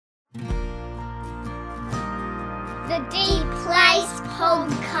Deep Place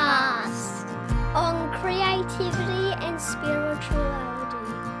Podcast on creativity and spirituality.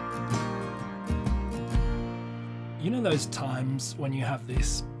 You know those times when you have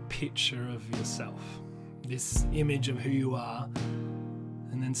this picture of yourself, this image of who you are,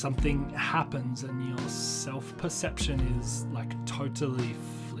 and then something happens and your self-perception is like totally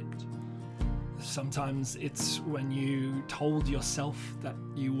flipped. Sometimes it's when you told yourself that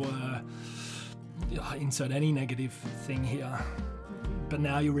you were, insert any negative thing here, but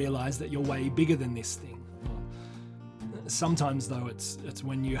now you realize that you're way bigger than this thing. Sometimes though it's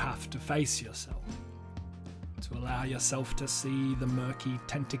when you have to face yourself, to allow yourself to see the murky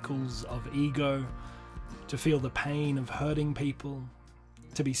tentacles of ego, to feel the pain of hurting people,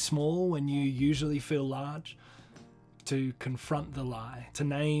 to be small when you usually feel large, to confront the lie, to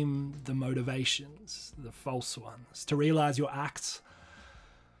name the motivations, the false ones, to realize your acts,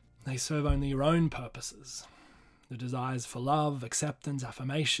 they serve only your own purposes. The desires for love, acceptance,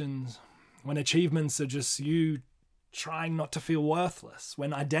 affirmations, when achievements are just you trying not to feel worthless,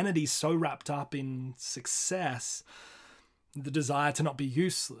 when identity's so wrapped up in success, the desire to not be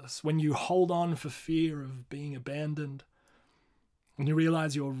useless, when you hold on for fear of being abandoned, when you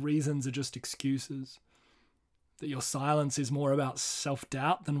realize your reasons are just excuses, that your silence is more about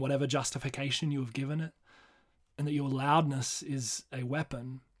self-doubt than whatever justification you have given it, and that your loudness is a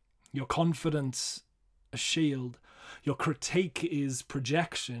weapon, your confidence a shield, your critique is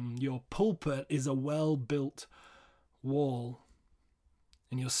projection, your pulpit is a well-built wall,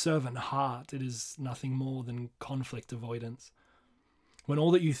 and your servant heart, it is nothing more than conflict avoidance. When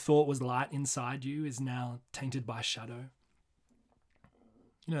all that you thought was light inside you is now tainted by shadow.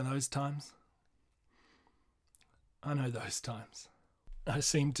 You know those times? I know those times. I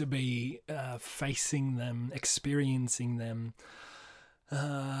seem to be facing them, experiencing them,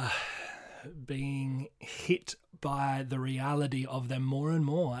 being hit by the reality of them more and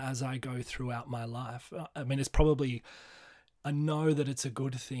more as I go throughout my life. I mean, I know that it's a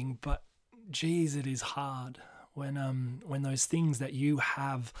good thing, but geez, it is hard when those things that you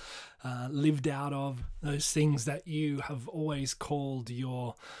have lived out of, those things that you have always called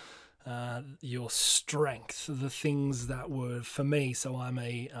your strength, the things that were for me. So I'm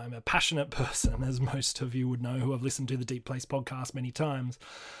a passionate person, as most of you would know who have listened to the Deep Place podcast many times.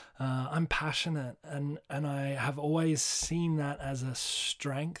 I'm passionate, and I have always seen that as a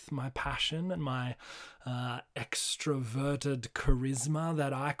strength, my passion and my extroverted charisma,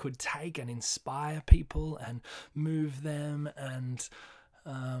 that I could take and inspire people and move them. And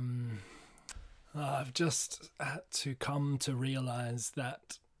I've just had to come to realize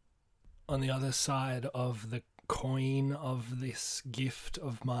that on the other side of the coin of this gift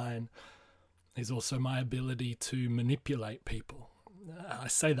of mine is also my ability to manipulate people. I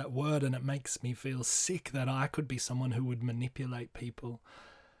say that word and it makes me feel sick that I could be someone who would manipulate people.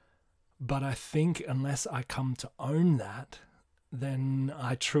 But I think unless I come to own that, then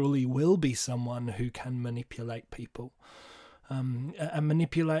I truly will be someone who can manipulate people. And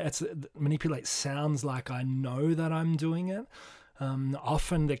manipulate sounds like I know that I'm doing it.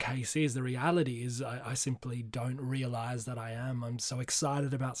 Often the case is, the reality is I simply don't realize that I am. I'm so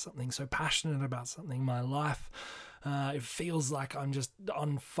excited about something, so passionate about something. My life, it feels like I'm just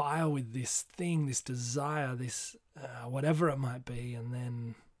on fire with this thing, this desire, this whatever it might be.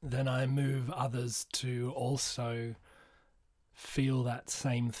 And then I move others to also feel that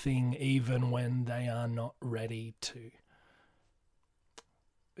same thing, even when they are not ready to.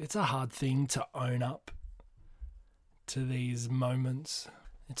 It's a hard thing to own up to these moments.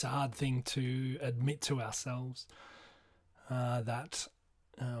 It's a hard thing to admit to ourselves that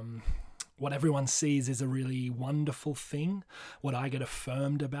what everyone sees is a really wonderful thing. What I get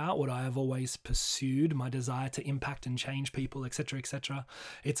affirmed about, what I have always pursued, my desire to impact and change people, etc., etc.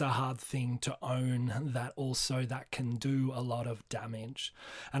 It's a hard thing to own that also that can do a lot of damage.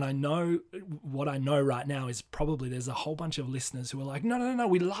 And I know, what I know right now is probably there's a whole bunch of listeners who are like, no,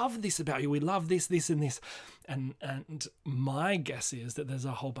 we love this about you. We love this, and this. And my guess is that there's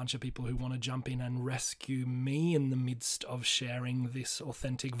a whole bunch of people who want to jump in and rescue me in the midst of sharing this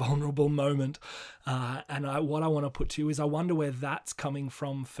authentic, vulnerable moment. What I want to put to you is, I wonder where that's coming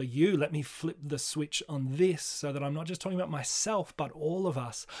from for you. Let me flip the switch on this so that I'm not just talking about myself, but all of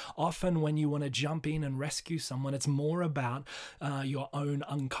us. Often when you want to jump in and rescue someone, it's more about your own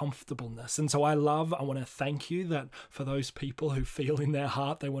uncomfortableness. And so I want to thank you that for those people who feel in their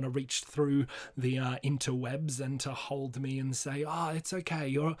heart they want to reach through the interwebs and to hold me and say, it's okay,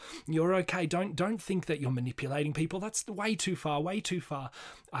 you're okay. Don't think that you're manipulating people. That's way too far.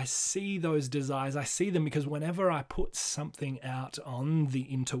 I see those desires. I see them because whenever I put something out on the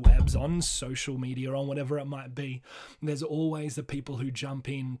interwebs, on social media, on whatever it might be, there's always the people who jump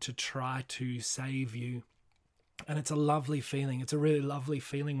in to try to save you. And it's a lovely feeling. It's a really lovely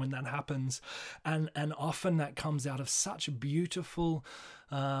feeling when that happens. And often that comes out of such beautiful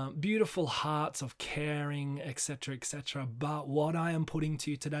hearts of caring, etc., etc. But what I am putting to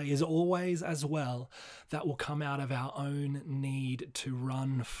you today is always as well that will come out of our own need to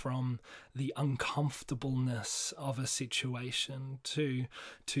run from the uncomfortableness of a situation, to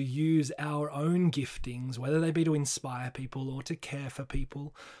use our own giftings, whether they be to inspire people or to care for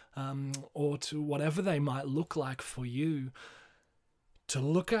people, or to whatever they might look like for you, to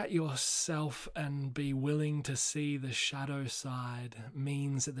look at yourself and be willing to see the shadow side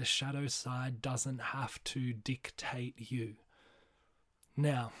means that the shadow side doesn't have to dictate you.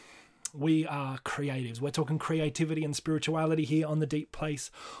 Now, we are creatives. We're talking creativity and spirituality here on The Deep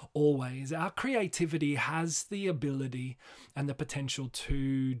Place always. Our creativity has the ability and the potential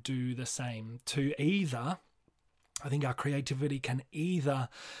to do the same, I think our creativity can either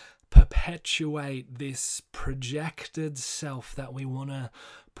perpetuate this projected self that we want to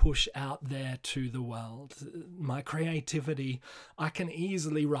push out there to the world. My creativity, I can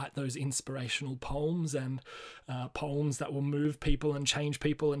easily write those inspirational poems and poems that will move people and change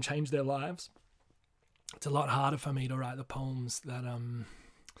their lives. It's a lot harder for me to write the poems that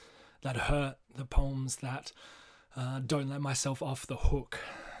hurt, the poems that don't let myself off the hook,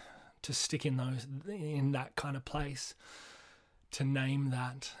 to stick in that kind of place, to name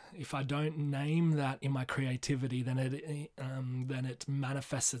that. If I don't name that in my creativity, then it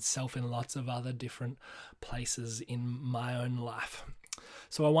manifests itself in lots of other different places in my own life.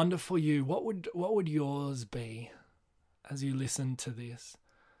 So I wonder for you, what would yours be as you listen to this?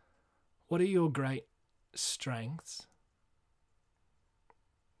 What are your great strengths?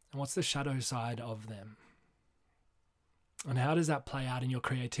 And what's the shadow side of them? And how does that play out in your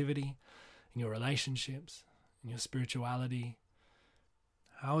creativity, in your relationships, in your spirituality?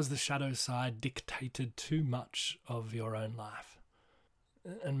 How has the shadow side dictated too much of your own life?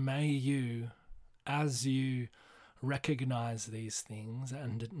 And may you, as you recognize these things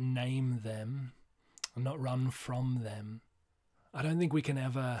and name them, and not run from them, I don't think we can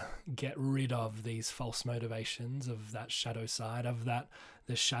ever get rid of these false motivations, of that shadow side, of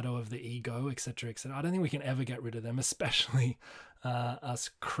the shadow of the ego, etc., etc. I don't think we can ever get rid of them, especially us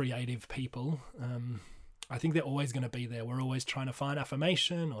creative people. I think they're always going to be there. We're always trying to find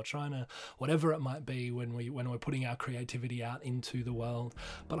affirmation or trying to, whatever it might be, when we're putting our creativity out into the world.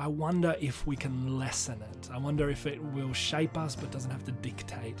 But I wonder if we can lessen it. I wonder if it will shape us but doesn't have to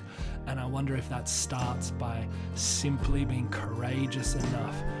dictate. And I wonder if that starts by simply being courageous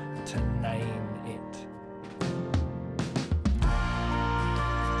enough to name it.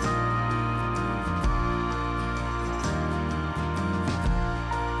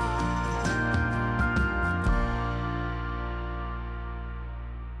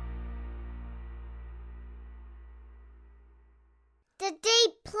 The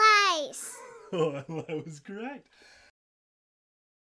Deep Place. Oh, that was great.